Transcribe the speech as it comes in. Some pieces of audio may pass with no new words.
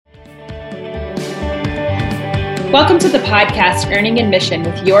Welcome to the podcast Earning Admission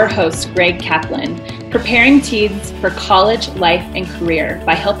with your host, Greg Kaplan, preparing teens for college, life, and career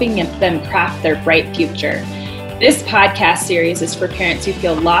by helping them craft their bright future. This podcast series is for parents who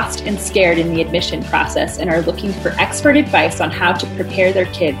feel lost and scared in the admission process and are looking for expert advice on how to prepare their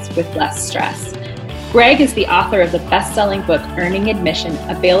kids with less stress. Greg is the author of the best-selling book, Earning Admission,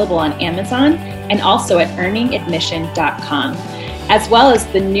 available on Amazon and also at earningadmission.com, as well as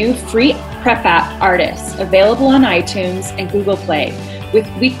the new free prep app, Artis, available on iTunes and Google Play, with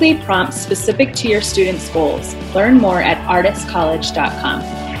weekly prompts specific to your students' goals. Learn more at artiscollege.com.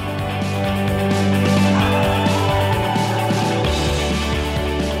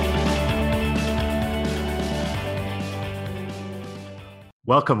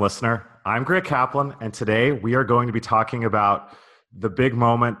 Welcome, listener. I'm Greg Kaplan, and today we are going to be talking about the big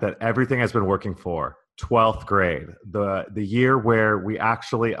moment that everything has been working for, 12th grade, the year where we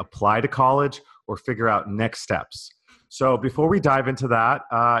actually apply to college or figure out next steps. So before we dive into that,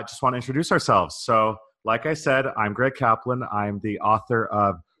 I just want to introduce ourselves. So like I said, I'm Greg Kaplan. I'm the author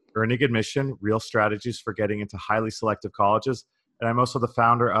of Earning Admission, Real Strategies for Getting into Highly Selective Colleges. And I'm also the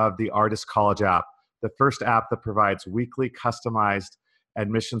founder of the Artis College app, the first app that provides weekly customized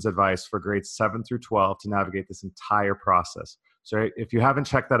admissions advice for grades 7 through 12 to navigate this entire process. So if you haven't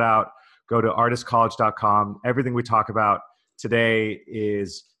checked that out, go to artiscollege.com. Everything we talk about today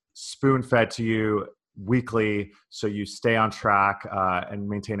is spoon-fed to you weekly so you stay on track and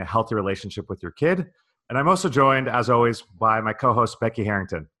maintain a healthy relationship with your kid. And I'm also joined, as always, by my co-host, Becky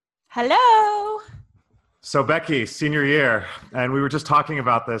Harrington. Hello. So Becky, senior year, and we were just talking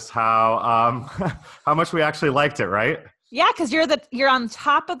about this, how much we actually liked it, right? Yeah, because you're on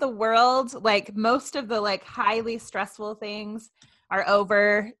top of the world. Like most of the highly stressful things are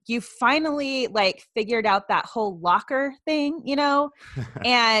over. You finally figured out that whole locker thing,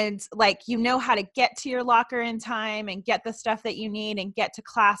 and how to get to your locker in time and get the stuff that you need and get to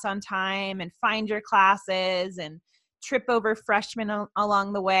class on time and find your classes and trip over freshmen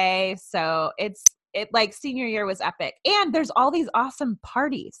along the way. So senior year was epic. And there's all these awesome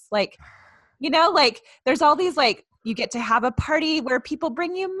parties. There's all these you get to have a party where people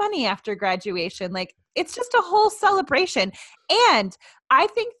bring you money after graduation. It's just a whole celebration. And I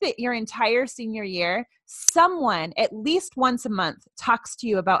think that your entire senior year, someone at least once a month talks to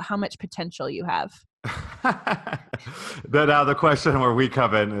you about how much potential you have. Now the question where we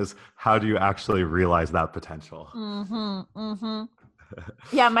come in is, how do you actually realize that potential?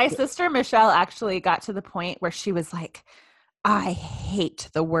 Yeah, my sister Michelle actually got to the point where she was like, I hate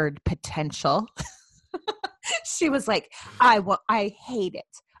the word potential. She was like, I hate it.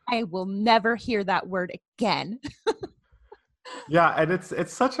 I will never hear that word again. Yeah. And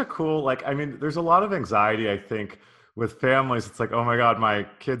it's such a cool, there's a lot of anxiety, I think, with families. It's like, oh my God, my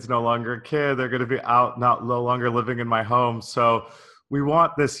kid's no longer a kid. They're going to be out, no longer living in my home. So we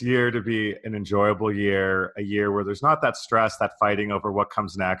want this year to be an enjoyable year, a year where there's not that stress, that fighting over what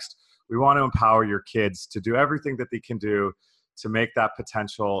comes next. We want to empower your kids to do everything that they can do to make that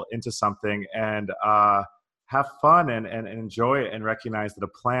potential into something and have fun and enjoy it and recognize that a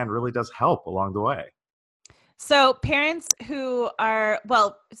plan really does help along the way. So parents who are,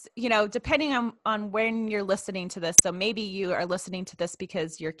 depending on when you're listening to this, so maybe you are listening to this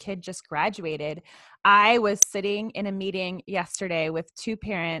because your kid just graduated. I was sitting in a meeting yesterday with two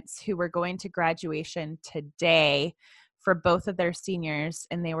parents who were going to graduation today for both of their seniors,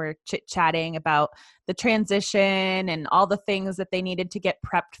 and they were chit-chatting about the transition and all the things that they needed to get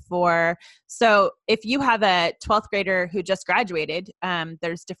prepped for. So if you have a 12th grader who just graduated,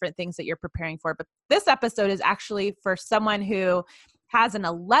 there's different things that you're preparing for. But this episode is actually for someone who has an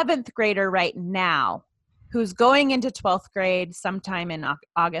 11th grader right now who's going into 12th grade sometime in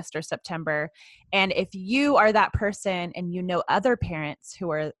August or September. And if you are that person and you know other parents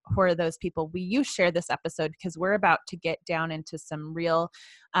who are those people, you share this episode because we're about to get down into some real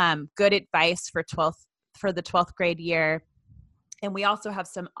good advice for the 12th grade year. And we also have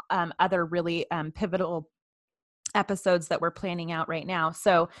some other really pivotal episodes that we're planning out right now.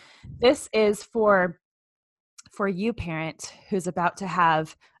 So this is for you, parent, who's about to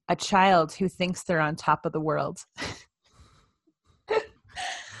have a child who thinks they're on top of the world.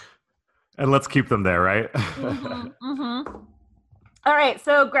 And let's keep them there, right? All right.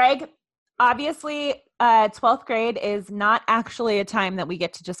 So Greg, obviously 12th grade is not actually a time that we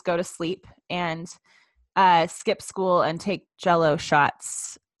get to just go to sleep and skip school and take Jell-O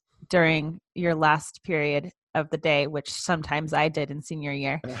shots during your last period of the day, which sometimes I did in senior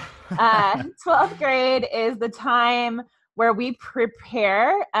year. 12th grade is the time where we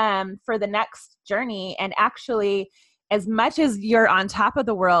prepare for the next journey. And actually, as much as you're on top of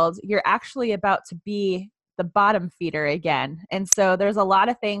the world, you're actually about to be the bottom feeder again. And so there's a lot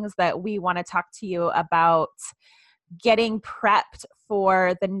of things that we want to talk to you about getting prepped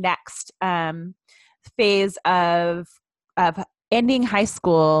for the next phase of ending high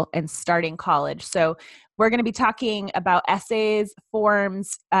school and starting college. So we're going to be talking about essays,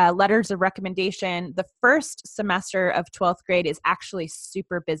 forms, letters of recommendation. The first semester of 12th grade is actually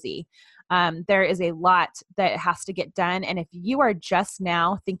super busy. There is a lot that has to get done. And if you are just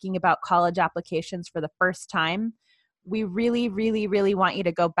now thinking about college applications for the first time, we really, really, really want you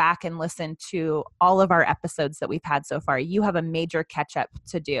to go back and listen to all of our episodes that we've had so far. You have a major catch up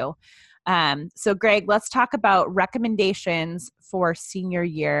to do. So Greg, let's talk about recommendations for senior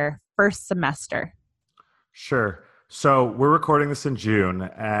year, first semester. Sure. So we're recording this in June,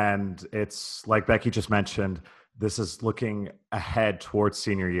 and it's like Becky just mentioned, this is looking ahead towards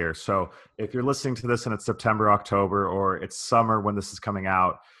senior year. So if you're listening to this and it's September, October, or it's summer when this is coming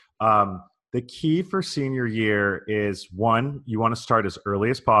out, the key for senior year is, one, you want to start as early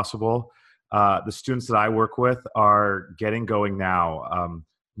as possible. The students that I work with are getting going now.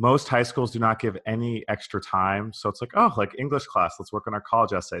 Most high schools do not give any extra time. So it's like, oh, like English class, let's work on our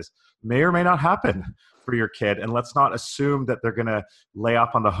college essays. May or may not happen for your kid. And let's not assume that they're going to lay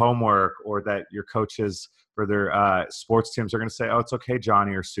off on the homework, or that your coaches for their sports teams are going to say, oh, it's okay,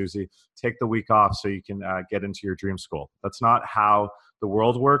 Johnny or Susie, take the week off so you can get into your dream school. That's not how the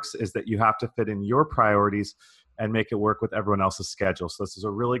world works. Is that you have to fit in your priorities and make it work with everyone else's schedule. So this is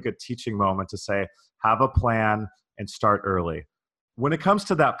a really good teaching moment to say, have a plan and start early. When it comes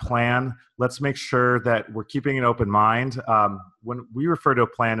to that plan, let's make sure that we're keeping an open mind. When we refer to a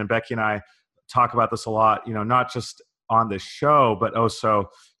plan, and Becky and I talk about this a lot, not just on this show, but also,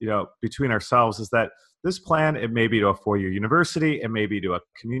 between ourselves, is that this plan, it may be to a four-year university, it may be to a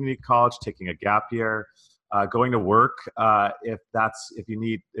community college, taking a gap year, going to work, if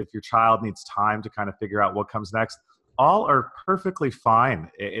your child needs time to kind of figure out what comes next. All are perfectly fine.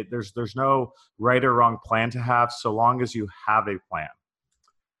 There's no right or wrong plan to have, so long as you have a plan.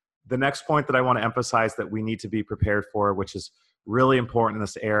 The next point that I want to emphasize that we need to be prepared for, which is really important in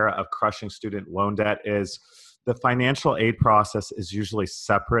this era of crushing student loan debt, is the financial aid process is usually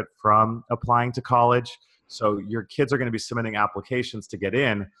separate from applying to college. So your kids are going to be submitting applications to get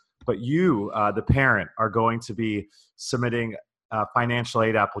in, but you, the parent, are going to be submitting financial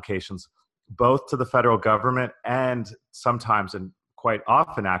aid applications both to the federal government and sometimes, and quite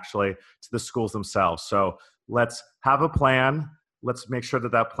often actually, to the schools themselves. So let's have a plan. Let's make sure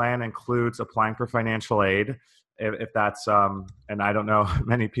that that plan includes applying for financial aid. If that's, and I don't know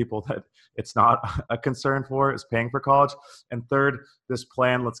many people that it's not a concern for, is paying for college. And third, this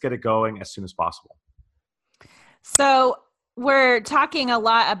plan, let's get it going as soon as possible. So we're talking a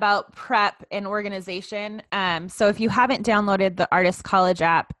lot about prep and organization. So if you haven't downloaded the Artist College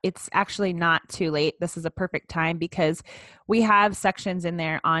app, it's actually not too late. This is a perfect time because we have sections in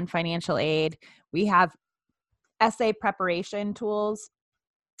there on financial aid. We have essay preparation tools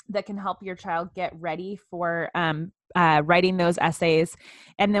that can help your child get ready for writing those essays.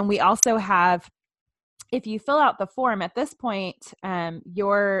 And then we also have, if you fill out the form at this point,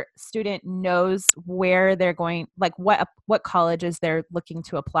 your student knows where they're going, like what colleges they're looking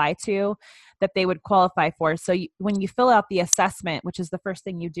to apply to that they would qualify for. So when you fill out the assessment, which is the first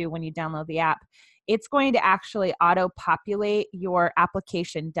thing you do when you download the app, it's going to actually auto-populate your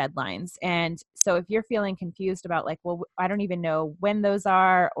application deadlines. And so if you're feeling confused about like, well, I don't even know when those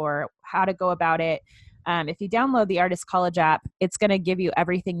are or how to go about it, if you download the Artist College app, it's going to give you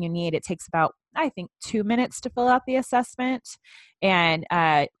everything you need. It takes about, I think, 2 minutes to fill out the assessment. And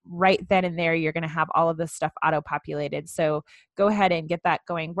right then and there, you're going to have all of this stuff auto-populated. So go ahead and get that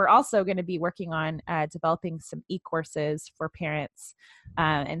going. We're also going to be working on developing some e-courses for parents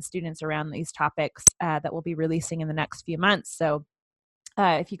and students around these topics that we'll be releasing in the next few months. So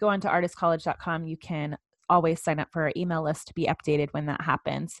if you go onto artistcollege.com, you can always sign up for our email list to be updated when that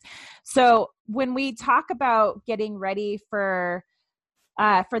happens. So when we talk about getting ready for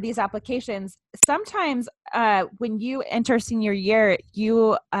these applications, sometimes when you enter senior year,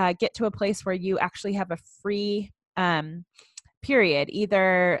 you get to a place where you actually have a free period,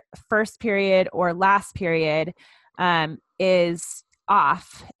 either first period or last period is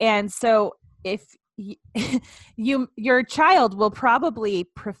off. And so if your child will probably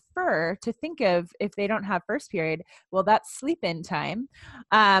prefer to think of, if they don't have first period, well, that's sleep-in time.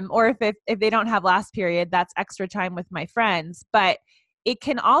 Or if they don't have last period, that's extra time with my friends. But it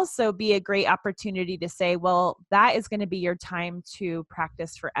can also be a great opportunity to say, well, that is going to be your time to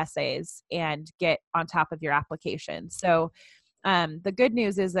practice for essays and get on top of your application. So the good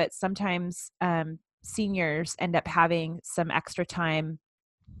news is that sometimes seniors end up having some extra time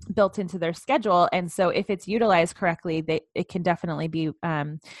built into their schedule. And so if it's utilized correctly, it can definitely be,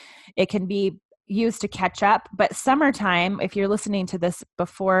 it can be used to catch up. But summertime, if you're listening to this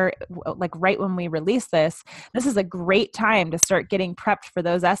before, like right when we release this is a great time to start getting prepped for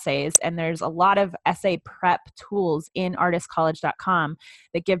those essays. And there's a lot of essay prep tools in artistcollege.com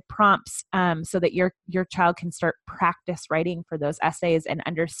that give prompts so that your child can start practice writing for those essays and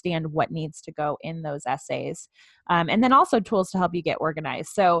understand what needs to go in those essays. And then also tools to help you get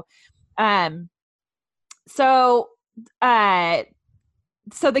organized. So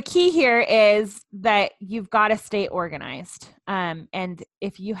the key here is that you've got to stay organized. And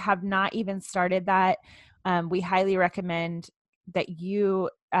if you have not even started that, we highly recommend that you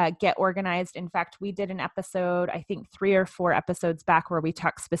get organized. In fact, we did an episode, I think 3 or 4 episodes back, where we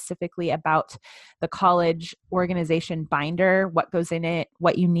talked specifically about the college organization binder, what goes in it,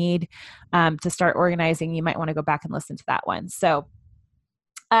 what you need to start organizing. You might want to go back and listen to that one. So,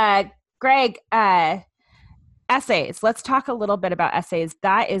 Greg, essays. Let's talk a little bit about essays.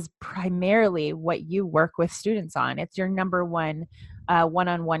 That is primarily what you work with students on. It's your number one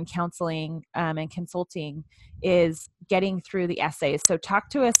one-on-one counseling and consulting is getting through the essays. So talk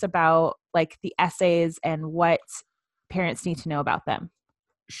to us about like the essays and what parents need to know about them.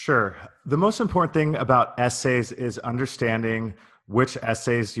 Sure. The most important thing about essays is understanding which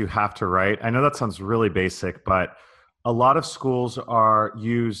essays you have to write. I know that sounds really basic, but a lot of schools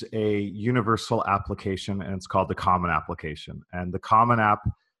use a universal application, and it's called the Common Application. And the Common App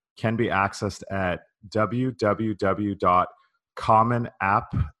can be accessed at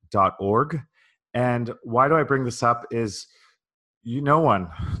www.commonapp.org. And why do I bring this up is no one,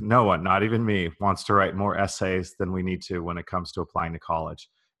 not even me, wants to write more essays than we need to when it comes to applying to college.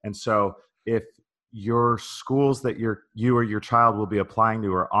 And so if your schools that you or your child will be applying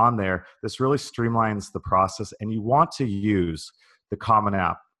to are on there, this really streamlines the process, and you want to use the Common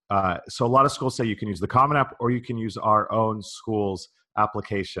App. So a lot of schools say you can use the Common App or you can use our own school's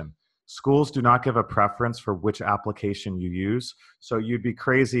application. Schools do not give a preference for which application you use. So you'd be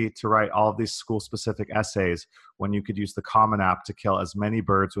crazy to write all of these school-specific essays when you could use the Common App to kill as many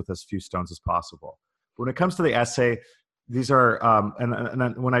birds with as few stones as possible. When it comes to the essay, these are,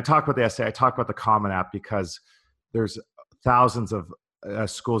 and when I talk about the essay, I talk about the Common App because there's thousands of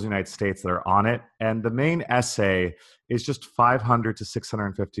schools in the United States that are on it. And the main essay is just 500 to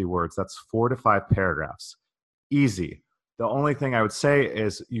 650 words. That's 4 to 5 paragraphs. Easy. The only thing I would say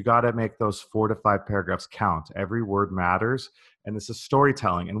is you got to make those 4 to 5 paragraphs count. Every word matters. And this is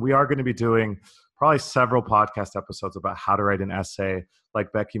storytelling. And we are going to be doing probably several podcast episodes about how to write an essay.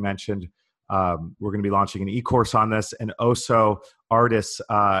 Like Becky mentioned, we're going to be launching an e-course on this. And also, Artists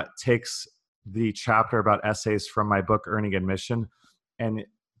takes the chapter about essays from my book, Earning Admission, and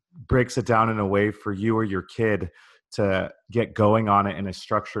breaks it down in a way for you or your kid to get going on it in a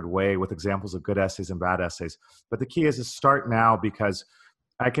structured way with examples of good essays and bad essays. But the key is to start now, because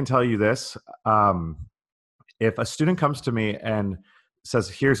I can tell you this. If a student comes to me and says,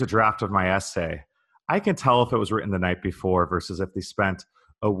 here's a draft of my essay, I can tell if it was written the night before versus if they spent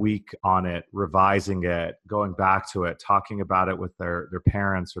a week on it, revising it, going back to it, talking about it with their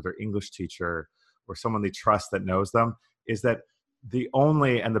parents or their English teacher or someone they trust that knows them. Is that the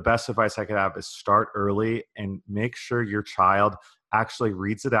only and the best advice I could have is start early and make sure your child actually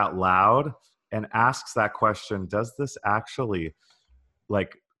reads it out loud and asks that question, does this actually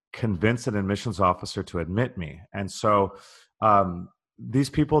convince an admissions officer to admit me? And so these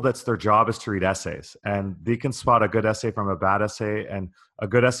people, that's their job, is to read essays, and they can spot a good essay from a bad essay. And a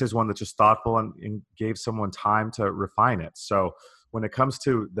good essay is one that's just thoughtful and gave someone time to refine it. So when it comes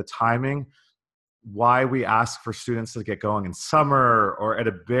to the timing, why we ask for students to get going in summer or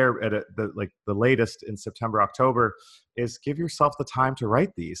the latest in September, October, is give yourself the time to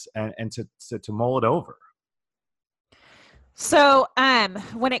write these and to mull it over. So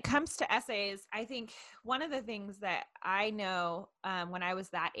when it comes to essays, I think one of the things that I know when I was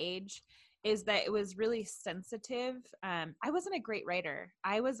that age is that it was really sensitive. I wasn't a great writer.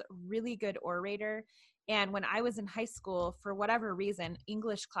 I was a really good orator. And when I was in high school, for whatever reason,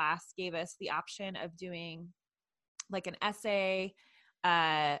 English class gave us the option of doing like an essay,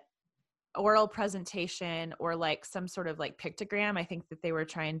 oral presentation, or like some sort of like pictogram. I think that they were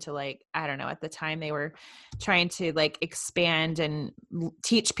trying to I don't know, at the time they were trying to expand and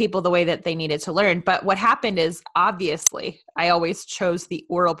teach people the way that they needed to learn. But what happened is, obviously, I always chose the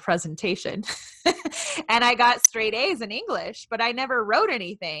oral presentation and I got straight A's in English, but I never wrote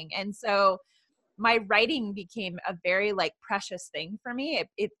anything. And so my writing became a very precious thing for me.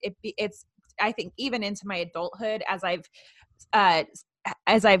 It's, I think, even into my adulthood, as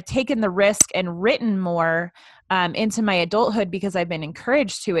I've taken the risk and written more, into my adulthood, because I've been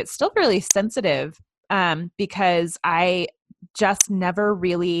encouraged to, it's still really sensitive because I just never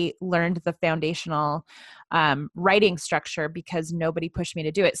really learned the foundational writing structure because nobody pushed me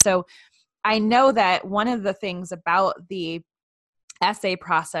to do it. So I know that one of the things about the essay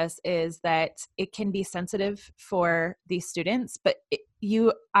process is that it can be sensitive for these students, but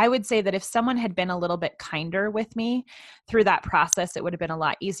I would say that if someone had been a little bit kinder with me through that process, it would have been a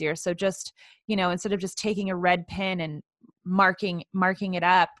lot easier. So just, instead of just taking a red pen and marking it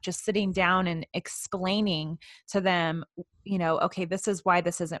up, just sitting down and explaining to them, okay, this is why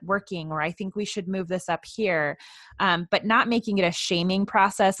this isn't working, or I think we should move this up here. But not making it a shaming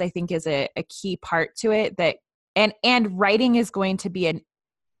process, I think is a key part to it. That and writing is going to be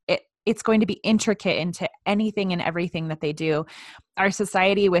it's going to be intricate into anything and everything that they do. Our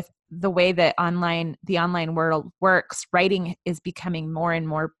society, with the way that the online world works, writing is becoming more and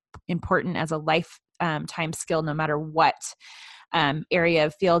more important as a lifetime skill, no matter what area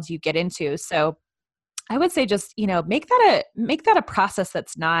of field you get into. So I would say just, make that a process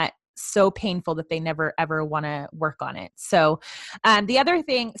that's not so painful that they never ever want to work on it. So the other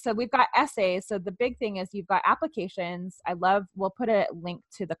thing, so we've got essays. So the big thing is you've got applications. We'll put a link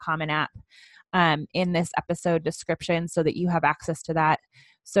to the Common App in this episode description so that you have access to that.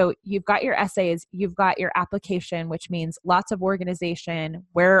 So you've got your essays, you've got your application, which means lots of organization.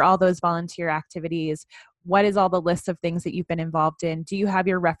 Where are all those volunteer activities? What is all the list of things that you've been involved in? Do you have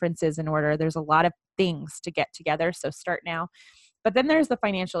your references in order? There's a lot of things to get together. So start now. But then there's the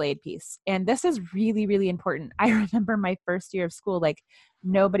financial aid piece. And this is really, really important. I remember my first year of school,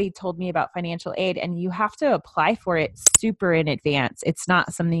 nobody told me about financial aid, and you have to apply for it super in advance. It's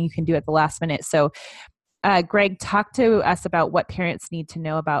not something you can do at the last minute. So Greg, talk to us about what parents need to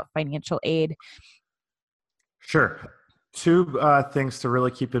know about financial aid. Sure. Two things to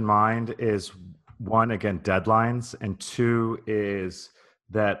really keep in mind is, one, again, deadlines, and two is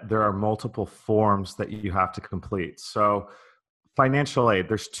that there are multiple forms that you have to complete. So financial aid,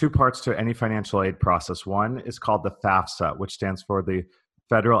 there's two parts to any financial aid process. One is called the FAFSA, which stands for the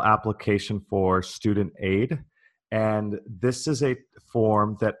Federal Application for Student Aid. And this is a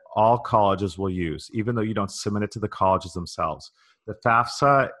form that all colleges will use, even though you don't submit it to the colleges themselves. The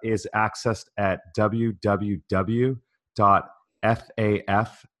FAFSA is accessed at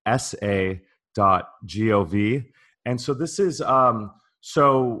www.fafsa.gov. And so this is,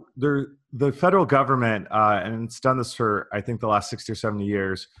 the federal government, and it's done this for, I think, the last 60 or 70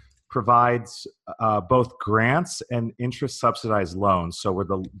 years, provides both grants and interest subsidized loans. So where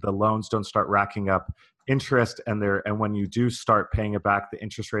the loans don't start racking up interest, and when you do start paying it back, the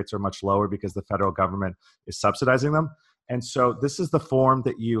interest rates are much lower because the federal government is subsidizing them. And so this is the form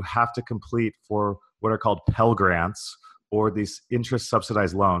that you have to complete for what are called Pell Grants, or these interest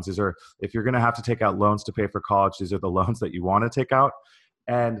subsidized loans. These are, if you're going to have to take out loans to pay for college, these are the loans that you want to take out.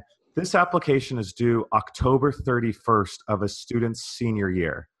 And this application is due October 31st of a student's senior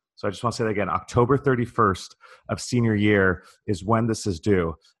year. So I just want to say that again, October 31st of senior year is when this is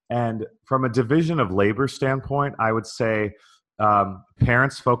due. And from a division of labor standpoint, I would say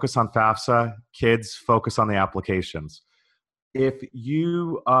parents focus on FAFSA, kids focus on the applications. If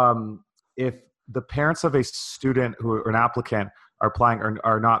the parents of a student who are an applicant are applying or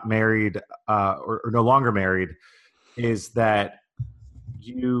are not married or no longer married, is that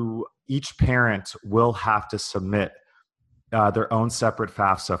each parent will have to submit their own separate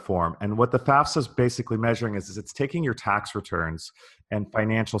FAFSA form. And what the FAFSA is basically measuring is it's taking your tax returns and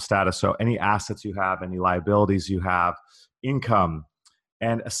financial status, so any assets you have, any liabilities you have, income,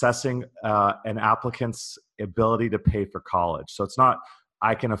 and assessing an applicant's ability to pay for college. So it's not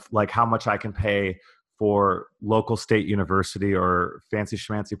how much I can pay for local state university or fancy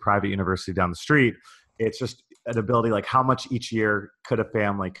schmancy private university down the street. It's just an ability, how much each year could a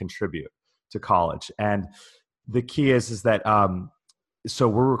family contribute to college. And the key is that, so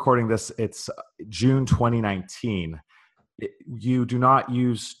we're recording this, it's June 2019. You do not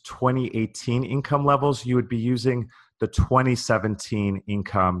use 2018 income levels. You would be using the 2017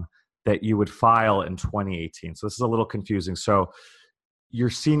 income that you would file in 2018. So this is a little confusing. So your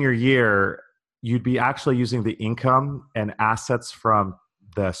senior year, you'd be actually using the income and assets from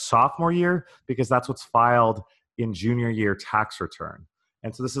the sophomore year, because that's what's filed in junior year tax return.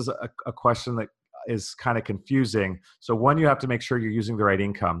 And so this is a question that is kind of confusing. So one, you have to make sure you're using the right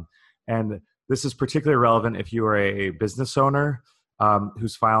income. And this is particularly relevant if you are a business owner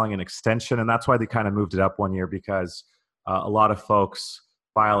who's filing an extension. And that's why they kind of moved it up one year, because a lot of folks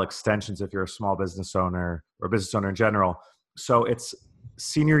file extensions if you're a small business owner or a business owner in general. So it's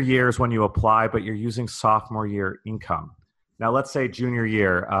senior year is when you apply, but you're using sophomore year income. Now, let's say junior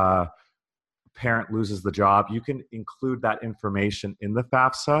year, parent loses the job, you can include that information in the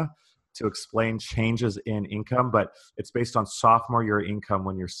FAFSA to explain changes in income, but it's based on sophomore year income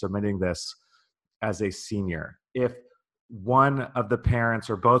when you're submitting this as a senior. If one of the parents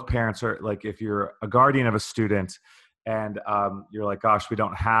or both parents are like, if you're a guardian of a student and you're like, gosh, we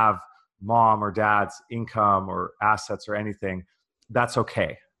don't have mom or dad's income or assets or anything, that's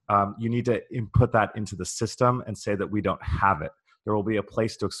okay. You need to input that into the system and say that we don't have it. There will be a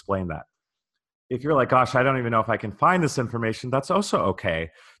place to explain that. If you're like, gosh, I don't even know if I can find this information, that's also okay,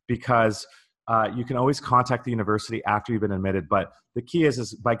 because you can always contact the university after you've been admitted. But the key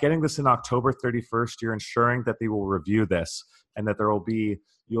is by getting this in October 31st, you're ensuring that they will review this and that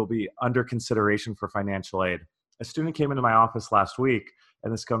you'll be under consideration for financial aid. A student came into my office last week,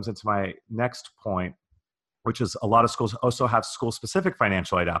 and this comes into my next point, which is a lot of schools also have school-specific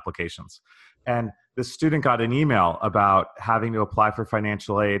financial aid applications. And this student got an email about having to apply for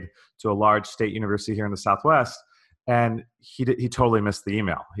financial aid to a large state university here in the Southwest. And he totally missed the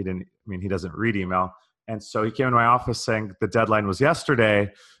email. He doesn't read email. And so he came to my office saying the deadline was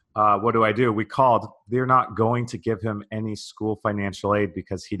yesterday. What do I do? We called. They're not going to give him any school financial aid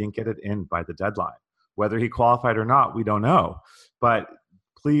because he didn't get it in by the deadline. Whether he qualified or not, we don't know. But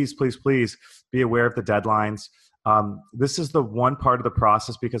please, please, please be aware of the deadlines. This is the one part of the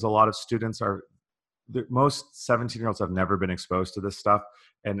process because a lot of students most 17-year-olds have never been exposed to this stuff.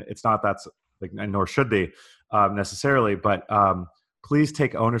 And it's not that's like, and nor should they necessarily, but please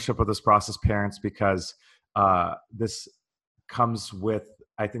take ownership of this process, parents, because this comes with,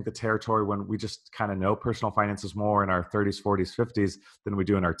 I think, the territory when we just kind of know personal finances more in our 30s, 40s, 50s than we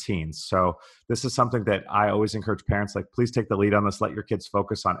do in our teens. So this is something that I always encourage parents, like, please take the lead on this. Let your kids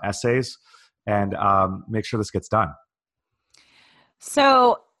focus on essays and make sure this gets done.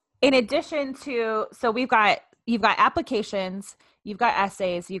 So in addition to, you've got applications, you've got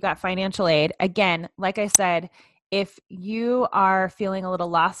essays, you've got financial aid. Again, like I said, if you are feeling a little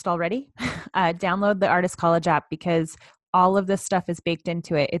lost already, download the Artist College app because all of this stuff is baked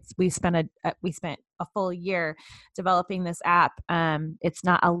into it. We spent a full year developing this app. It's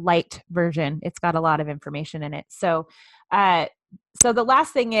not a light version. It's got a lot of information in it. So the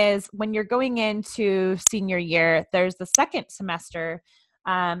last thing is when you're going into senior year, there's the second semester.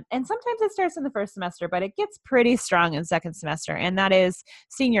 And sometimes it starts in the first semester, but it gets pretty strong in second semester. And that is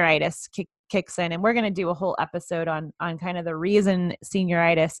senioritis kicks in. And we're going to do a whole episode on kind of the reason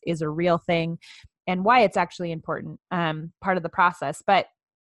senioritis is a real thing and why it's actually important, part of the process. But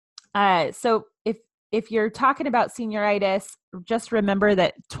so if you're talking about senioritis, just remember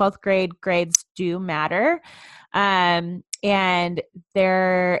that 12th grade grades do matter. And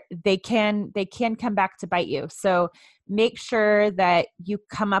they can come back to bite you. So make sure that you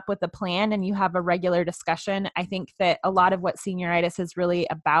come up with a plan and you have a regular discussion. I think that a lot of what senioritis is really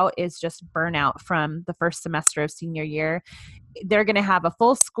about is just burnout from the first semester of senior year. They're going to have a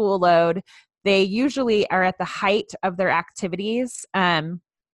full school load. They usually are at the height of their activities.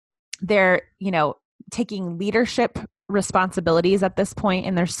 They're, taking leadership responsibilities at this point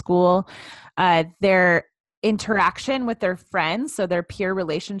in their school. Their interaction with their friends, so their peer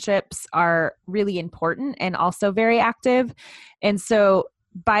relationships, are really important and also very active. And so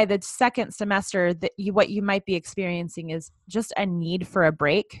by the second semester, what you might be experiencing is just a need for a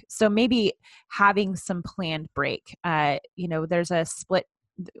break. So maybe having some planned break. There's a split,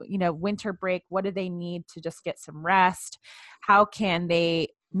 winter break. What do they need to just get some rest? How can they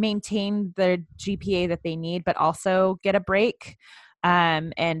maintain the GPA that they need, but also get a break?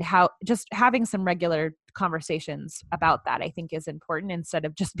 And how just having some regular conversations about that, I think, is important instead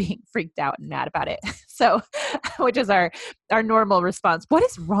of just being freaked out and mad about it. So, which is our normal response. What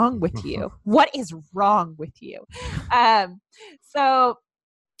is wrong with you? What is wrong with you? So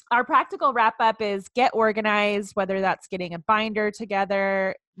our practical wrap up is get organized, whether that's getting a binder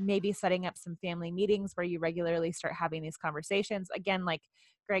together, maybe setting up some family meetings where you regularly start having these conversations. Again, like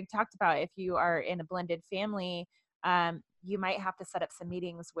Greg talked about, if you are in a blended family, you might have to set up some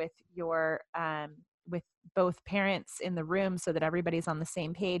meetings with your with both parents in the room so that everybody's on the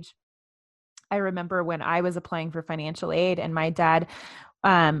same page. I remember when I was applying for financial aid and my dad,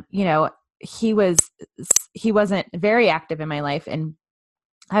 he wasn't very active in my life. And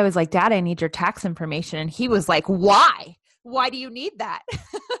I was like, Dad, I need your tax information. And he was like, why? Why do you need that?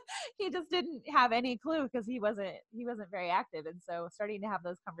 He just didn't have any clue because he wasn't very active. And so starting to have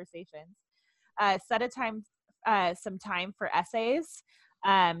those conversations, set a time, some time for essays.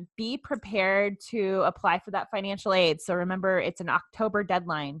 Be prepared to apply for that financial aid. So remember, it's an October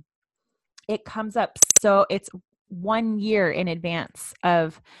deadline. It comes up, so it's 1 year in advance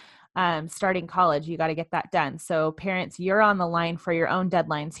of starting college. You got to get that done. So parents, you're on the line for your own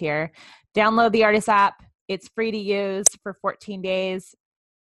deadlines here. Download the Artist app. It's free to use for 14 days.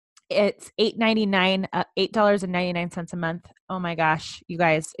 It's $8.99 a month. Oh my gosh, you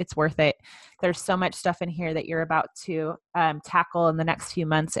guys, it's worth it. There's so much stuff in here that you're about to tackle in the next few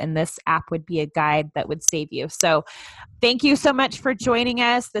months, and this app would be a guide that would save you. So thank you so much for joining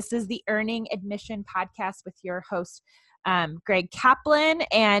us. This is the Earning Admission Podcast with your host, Greg Kaplan.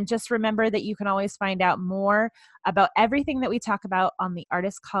 And just remember that you can always find out more about everything that we talk about on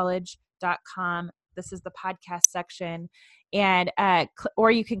theartistcollege.com. This is the podcast section. And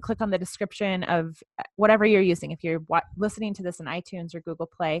or you can click on the description of whatever you're using. If you're listening to this in iTunes or Google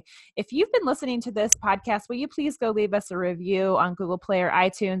Play, if you've been listening to this podcast, will you please go leave us a review on Google Play or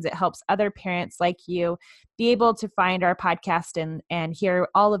iTunes? It helps other parents like you be able to find our podcast and hear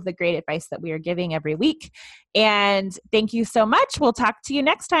all of the great advice that we are giving every week. And thank you so much. We'll talk to you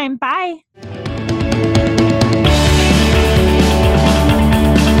next time. Bye.